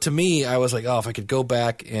 But to me, I was like, if I could go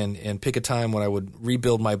back and pick a time when I would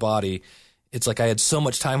rebuild my body, it's like I had so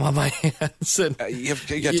much time on my hands. And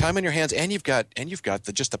you got time on your hands, and you've got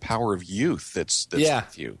just the power of youth that's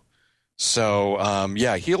with you. So,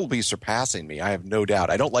 he'll be surpassing me. I have no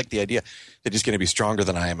doubt. I don't like the idea that he's going to be stronger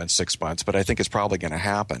than I am in 6 months, but I think it's probably going to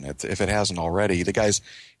happen if it hasn't already. The guy's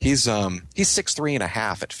he's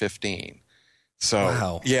 6'3.5" at 15. So,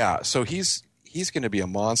 wow. Yeah, so he's going to be a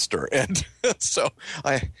monster. And so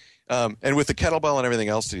and with the kettlebell and everything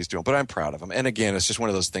else that he's doing, but I'm proud of him. And again, it's just one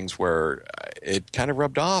of those things where it kind of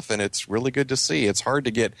rubbed off, and it's really good to see. It's hard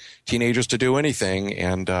to get teenagers to do anything,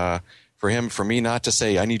 and for me not to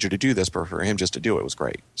say, I need you to do this, but for him just to do it was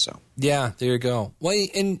great. So yeah, there you go. Well,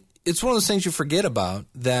 and it's one of those things you forget about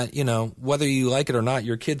that, whether you like it or not,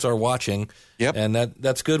 your kids are watching. Yep. And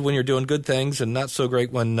that's good when you're doing good things and not so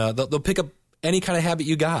great when they'll pick up any kind of habit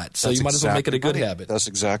you got. So you might as well make it a good habit. That's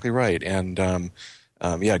exactly right. And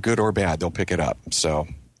good or bad, they'll pick it up. So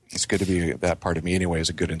it's good to be that part of me anyway, is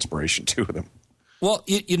a good inspiration to them. Well,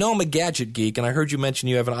 I'm a gadget geek, and I heard you mention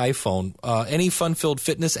you have an iPhone. Any fun-filled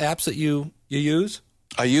fitness apps that you use?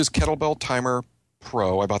 I use Kettlebell Timer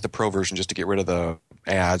Pro. I bought the Pro version just to get rid of the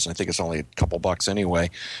ads, and I think it's only a couple bucks anyway.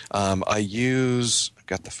 I've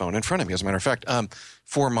got the phone in front of me, as a matter of fact.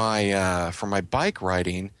 For my bike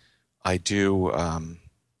riding, I do.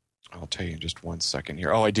 I'll tell you in just one second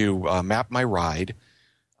here. I do Map My Ride.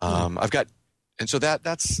 I've got, and so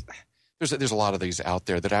that's there's a lot of these out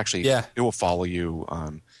there that actually it will follow you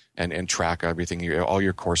and track everything, all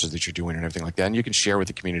your courses that you're doing and everything like that. And you can share with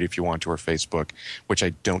the community if you want to, or Facebook, which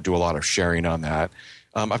I don't do a lot of sharing on that.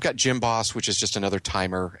 I've got Gym Boss, which is just another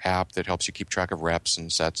timer app that helps you keep track of reps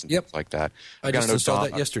and sets and things like that. I just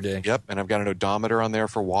installed that yesterday. Yep, and I've got an odometer on there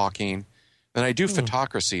for walking. And I do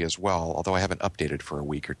Photocracy as well, although I haven't updated for a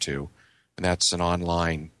week or two. And that's an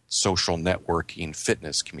online social networking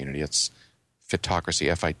fitness community. It's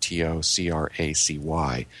Photocracy,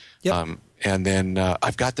 Fitocracy. Yep. And then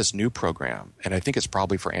I've got this new program, and I think it's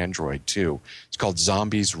probably for Android too. It's called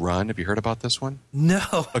Zombies Run. Have you heard about this one? No.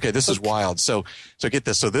 Okay, this is wild. So get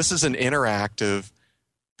this. So this is an interactive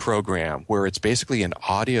program where it's basically an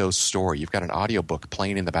audio story. You've got an audiobook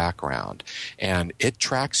playing in the background, and it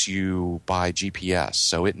tracks you by GPS,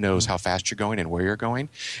 so it knows how fast you're going and where you're going.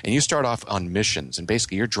 And you start off on missions, and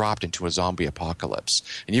basically you're dropped into a zombie apocalypse,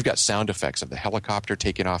 and you've got sound effects of the helicopter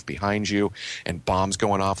taking off behind you and bombs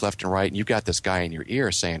going off left and right, and you've got this guy in your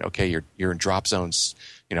ear saying, okay, you're in drop zones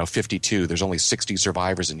 52. There's only 60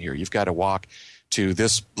 survivors in here. You've got to walk to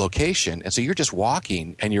this location. And so you're just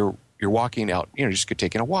walking, and you're walking out, just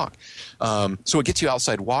taking a walk. So it gets you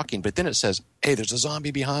outside walking, but then it says, hey, there's a zombie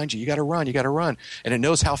behind you. You got to run. And it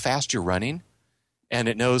knows how fast you're running, and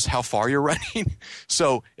it knows how far you're running.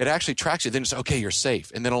 So it actually tracks you. Then it's, okay, you're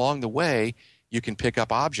safe. And then along the way, you can pick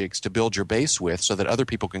up objects to build your base with so that other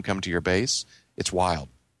people can come to your base. It's wild.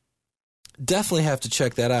 Definitely have to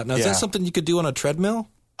check that out. Now, is that something you could do on a treadmill?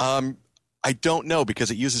 I don't know, because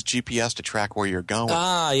it uses GPS to track where you're going.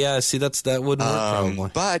 See, that wouldn't work probably.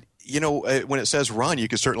 But when it says run, you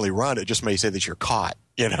can certainly run. It just may say that you're caught,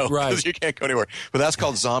 right? Because you can't go anywhere. But that's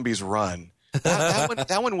called Zombies Run.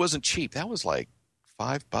 That one wasn't cheap. That was like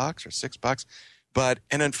 $5 or $6.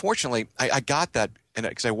 And unfortunately, I got that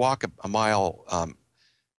because I walk a mile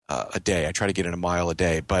a day. I try to get in a mile a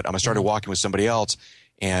day. But I started walking with somebody else,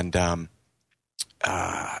 and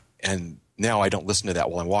now I don't listen to that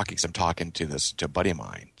while I'm walking because I'm talking to a buddy of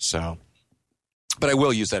mine. So, but I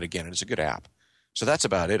will use that again, and it's a good app. So that's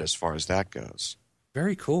about it as far as that goes.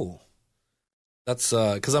 Very cool. That's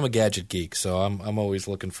because I'm a gadget geek, so I'm always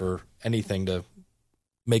looking for anything to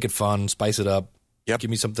make it fun, spice it up. Yep. Give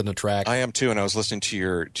me something to track. I am too, and I was listening to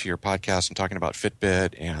your podcast and talking about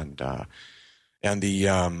Fitbit and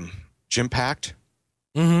the Gym Pact,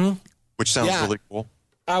 which sounds really cool.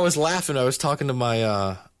 I was laughing. I was talking to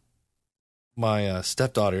my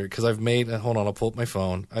stepdaughter because I've made. Hold on, I'll pull up my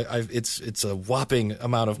phone. It's a whopping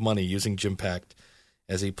amount of money using Gym Pact.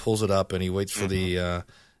 As he pulls it up and he waits for the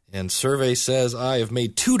and survey says I have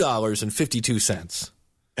made $2.52.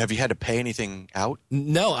 Have you had to pay anything out?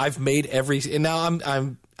 No, I've made and now I'm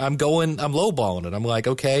lowballing it. I'm like,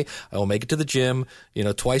 okay, I will make it to the gym,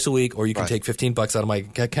 twice a week, or you can take $15 out of my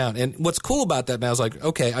account. And what's cool about that now is like,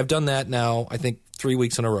 okay, I've done that now, I think 3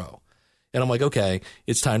 weeks in a row. And I'm like, okay,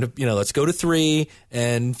 it's time to, let's go to 3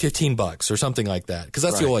 and $15 or something like that. Cause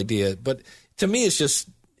that's the whole idea. But to me, it's just,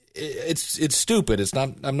 it's stupid.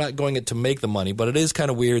 I'm not going it to make the money, but it is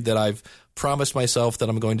kind of weird that I've promised myself that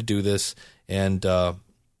I'm going to do this. And,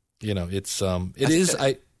 it's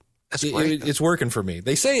working for me.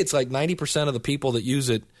 They say it's like 90% of the people that use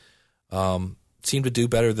it, seem to do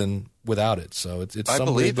better than without it. So it's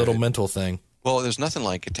some weird little mental thing. Well, there's nothing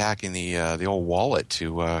like attacking the old wallet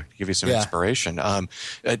to give you some inspiration.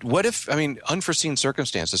 What if, unforeseen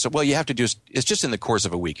circumstances? So, you have to do it's just in the course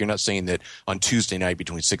of a week. You're not saying that on Tuesday night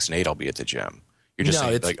between 6 and 8 I'll be at the gym. You're just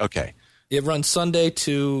saying okay. It runs Sunday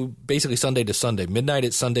to Sunday. Midnight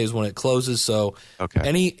at Sunday is when it closes. So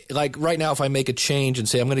right now, if I make a change and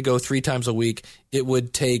say I'm going to go 3 times a week, it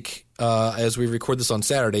would take as we record this on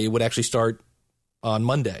Saturday, it would actually start on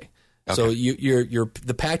Monday. Okay. So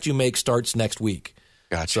the pact you make starts next week.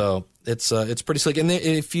 Gotcha. So it's pretty slick. And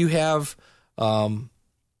if you have,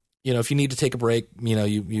 if you need to take a break,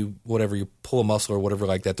 you pull a muscle or whatever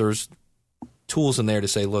like that, there's tools in there to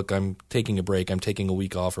say, look, I'm taking a break, I'm taking a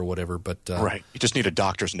week off or whatever. But right, you just need a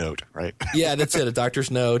doctor's note, right? Yeah, that's it, a doctor's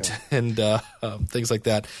note and things like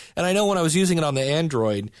that. And I know when I was using it on the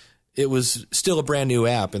Android, it was still a brand new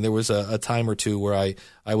app, and there was a time or two where I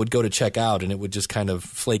would go to check out, and it would just kind of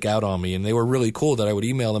flake out on me. And they were really cool that I would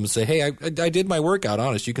email them and say, hey, I did my workout,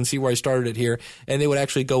 honest. You can see where I started it here. And they would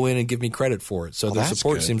actually go in and give me credit for it. So their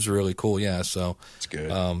support seems really cool, yeah. So it's good.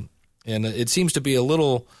 And it seems to be a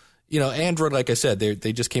little, Android, like I said,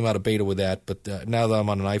 they just came out of beta with that. But now that I'm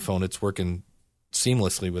on an iPhone, it's working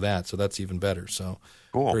seamlessly with that. So that's even better. So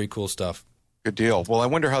Cool. very cool stuff. Good deal. Well, I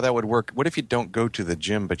wonder how that would work. What if you don't go to the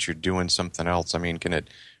gym, but you're doing something else? I mean,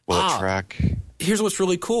 will it track? Here's what's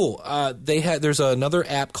really cool. There's another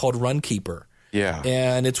app called Runkeeper. Yeah.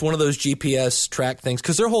 And it's one of those GPS track things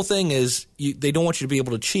because their whole thing is they don't want you to be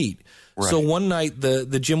able to cheat. Right. So one night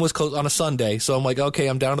the gym was closed on a Sunday. So I'm like, okay,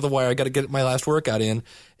 I'm down to the wire. I got to get my last workout in.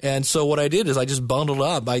 And so what I did is I just bundled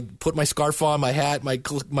up. I put my scarf on, my hat, my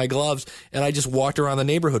gloves, and I just walked around the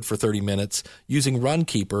neighborhood for 30 minutes using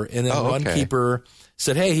Runkeeper. And then Runkeeper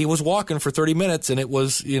said, hey, he was walking for 30 minutes, and it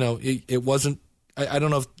was, it wasn't. I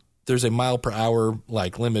don't know if there's a mile per hour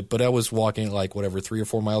limit, but I was walking at 3 or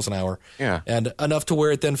 4 miles an hour. Yeah. And enough to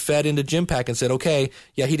where it then fed into Gym Pack and said, okay,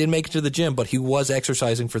 yeah, he didn't make it to the gym, but he was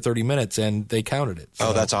exercising for 30 minutes, and they counted it.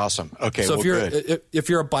 So, that's awesome. Okay. So if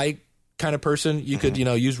you're a bike kind of person, you could,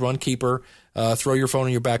 use Runkeeper, throw your phone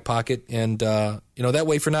in your back pocket, and that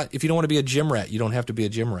way if you don't want to be a gym rat, you don't have to be a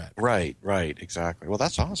gym rat. Right, exactly. Well,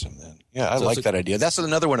 that's awesome then. Yeah, I like that idea. That's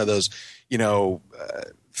another one of those,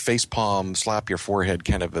 face palm, slap your forehead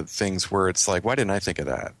kind of things where it's like, why didn't I think of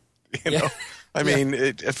that? I mean,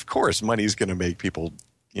 of course, money's going to make people,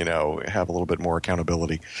 have a little bit more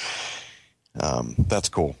accountability. That's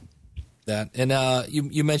cool. That and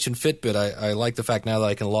you mentioned Fitbit. I like the fact now that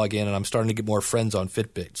I can log in and I'm starting to get more friends on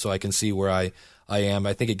Fitbit, so I can see where I am.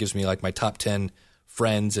 I think it gives me my top 10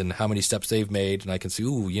 friends and how many steps they've made, and I can see,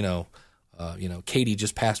 Katie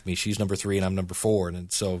just passed me. She's number 3 and I'm number 4,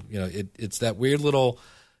 and so it's that weird little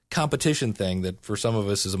competition thing that for some of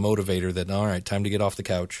us is a motivator that, all right, time to get off the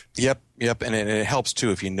couch. Yep. And it helps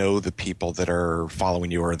too if you know the people that are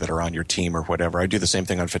following you or that are on your team or whatever. I do the same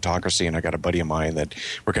thing on Photocracy, and I got a buddy of mine that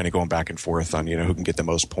we're kind of going back and forth on, who can get the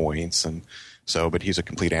most points. And so, but he's a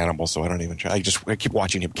complete animal, so I don't even try. I keep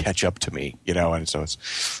watching him catch up to me, and so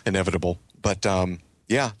it's inevitable. But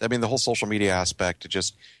yeah, I mean, the whole social media aspect, to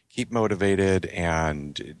just keep motivated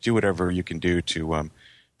and do whatever you can do to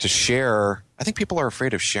share. I think people are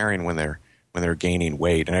afraid of sharing when they're gaining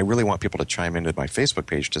weight, and I really want people to chime into my Facebook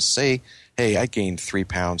page to say, "Hey, I gained 3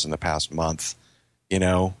 pounds in the past month."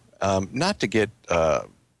 Not to get a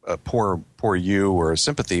poor you or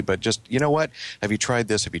sympathy, but just what? Have you tried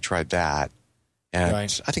this? Have you tried that? And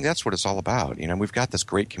right. I think that's what it's all about. We've got this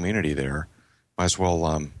great community there. Might as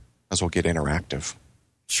well get interactive.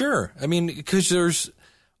 Sure. I mean, because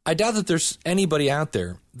I doubt that there's anybody out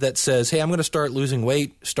there that says, hey, I'm going to start losing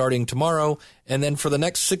weight starting tomorrow, and then for the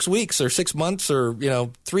next 6 weeks or 6 months or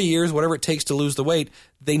 3 years, whatever it takes to lose the weight,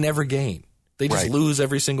 they never gain. They just lose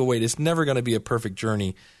every single weight. It's never going to be a perfect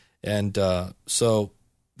journey. And so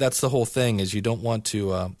that's the whole thing, is you don't want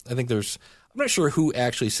to I think I'm not sure who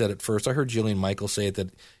actually said it first. I heard Jillian Michael say it, that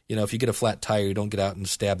if you get a flat tire, you don't get out and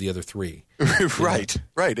stab the other 3. Right,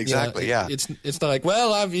 exactly, yeah. It's not like,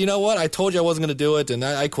 well, you know what, I told you I wasn't going to do it, and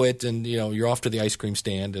I quit, and you're off to the ice cream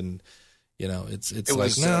stand, and no.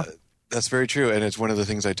 That's very true, and it's one of the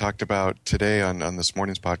things I talked about today on this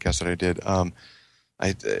morning's podcast that I did.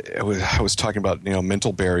 I was talking about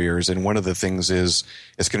mental barriers, and one of the things is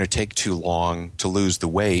it's going to take too long to lose the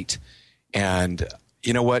weight, and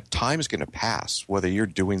you know what? Time is going to pass, whether you're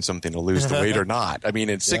doing something to lose the weight or not. I mean,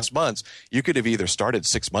 in 6 months, you could have either started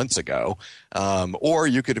 6 months ago, or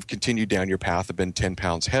you could have continued down your path and been 10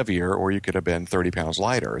 pounds heavier, or you could have been 30 pounds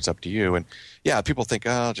lighter. It's up to you. And yeah, people think,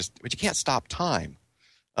 but you can't stop time.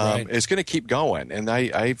 Right. It's going to keep going. And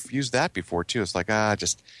I've used that before too. It's like,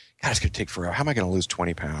 it's going to take forever. How am I going to lose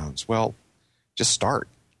 20 pounds? Well, just start.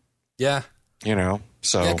 Yeah.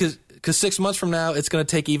 So. Yeah, because 6 months from now, it's going to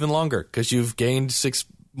take even longer because you've gained 6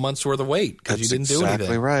 months worth of weight because you didn't do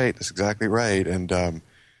anything. That's exactly right. And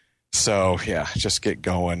so, yeah, just get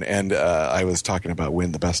going. And I was talking about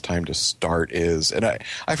when the best time to start is. And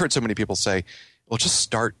I've heard so many people say, well, just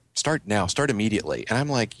start now, start immediately. And I'm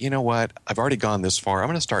like, you know what? I've already gone this far. I'm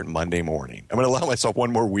going to start Monday morning. I'm going to allow myself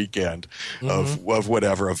one more weekend of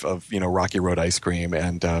whatever, of Rocky Road ice cream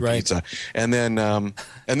and pizza. And then I'm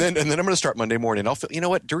going to start Monday morning. I'll feel, you know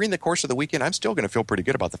what? During the course of the weekend, I'm still going to feel pretty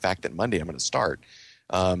good about the fact that Monday I'm going to start.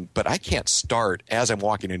 But I can't start as I'm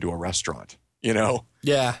walking into a restaurant,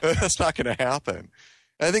 Yeah. That's not going to happen.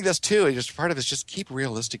 And I think that's too, just part of it is just keep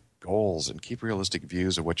realistic goals and keep realistic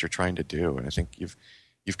views of what you're trying to do. And I think you've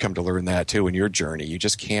come to learn that too in your journey. You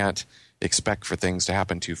just can't expect for things to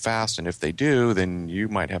happen too fast, and if they do, then you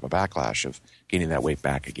might have a backlash of gaining that weight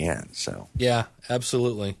back again. So yeah,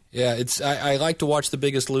 absolutely. Yeah, I like to watch The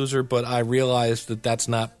Biggest Loser, but I realize that that's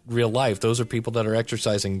not real life. Those are people that are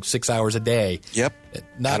exercising 6 hours a day. Yep,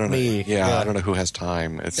 not me. Yeah, I don't know who has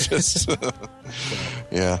time. It's just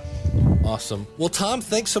yeah. Awesome. Well, Tom,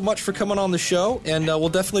 thanks so much for coming on the show, and we'll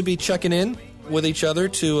definitely be checking in with each other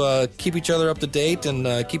to keep each other up to date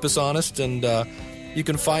and keep us honest. And you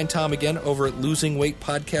can find Tom again over at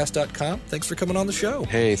losingweightpodcast.com. Thanks for coming on the show.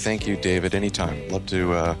 Hey, thank you, David. Anytime. Love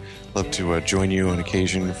to join you on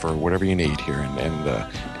occasion for whatever you need here,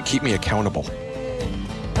 and keep me accountable.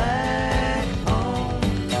 Back home.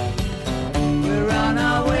 We're on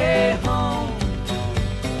our way home.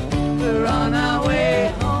 We're on our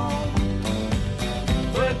way home.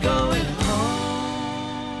 We're going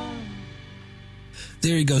home.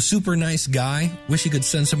 There you go. Super nice guy. Wish he could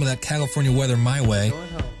send some of that California weather my way.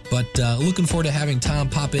 But looking forward to having Tom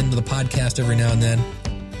pop into the podcast every now and then.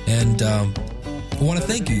 And I want to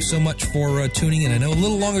thank you so much for tuning in. I know a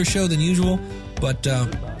little longer show than usual, but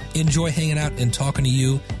enjoy hanging out and talking to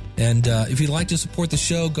you. And if you'd like to support the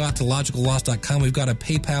show, go out to logicalloss.com. We've got a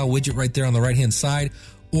PayPal widget right there on the right-hand side.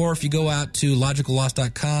 Or if you go out to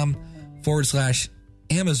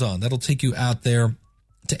logicalloss.com/Amazon, that'll take you out there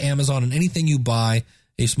to Amazon. And anything you buy,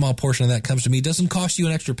 a small portion of that comes to me. It doesn't cost you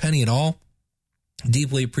an extra penny at all.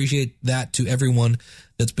 Deeply appreciate that to everyone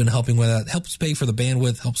that's been helping with that. Helps pay for the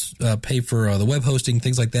bandwidth, helps pay for the web hosting,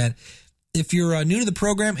 things like that. If you're new to the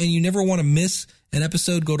program and you never want to miss an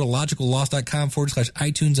episode, go to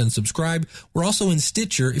logicalloss.com/iTunes and subscribe. We're also in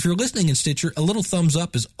Stitcher. If you're listening in Stitcher, a little thumbs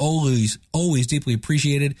up is always deeply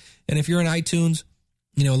appreciated. And if you're in iTunes,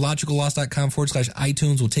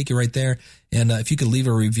 logicalloss.com/iTunes will take you right there. And if you could leave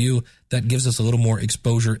a review, that gives us a little more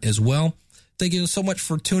exposure as well. Thank you so much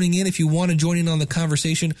for tuning in. If you want to join in on the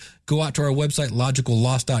conversation, go out to our website,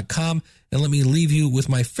 logicalloss.com, and let me leave you with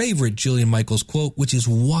my favorite Jillian Michaels quote, which is,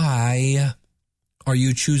 why are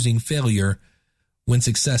you choosing failure when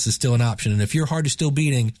success is still an option? And if your heart is still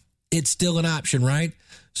beating, it's still an option, right?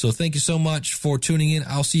 So thank you so much for tuning in.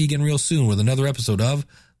 I'll see you again real soon with another episode of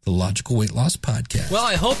the Logical Weight Loss Podcast. Well,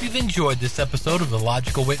 I hope you've enjoyed this episode of the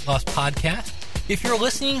Logical Weight Loss Podcast. If you're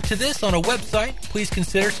listening to this on a website, please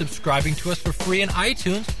consider subscribing to us for free in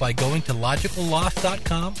iTunes by going to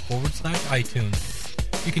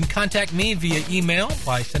logicalloss.com/iTunes. You can contact me via email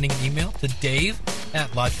by sending an email to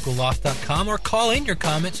dave@logicalloss.com or call in your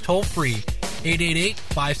comments toll free,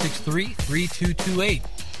 888-563-3228.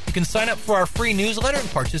 You can sign up for our free newsletter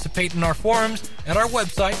and participate in our forums at our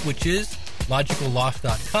website, which is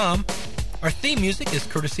logicalloss.com. Our theme music is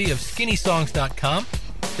courtesy of skinnysongs.com.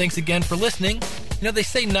 Thanks again for listening. They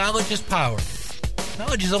say knowledge is power.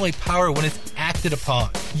 Knowledge is only power when it's acted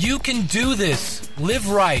upon. You can do this. Live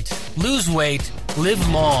right. Lose weight. Live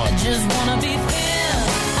long. I just wanna be thin.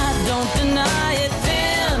 I don't deny it.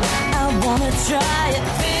 Thin. I wanna try it.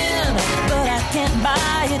 Thin. But I can't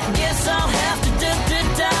buy it. Guess I'll have to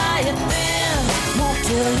diet. Thin. Won't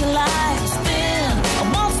kill your life.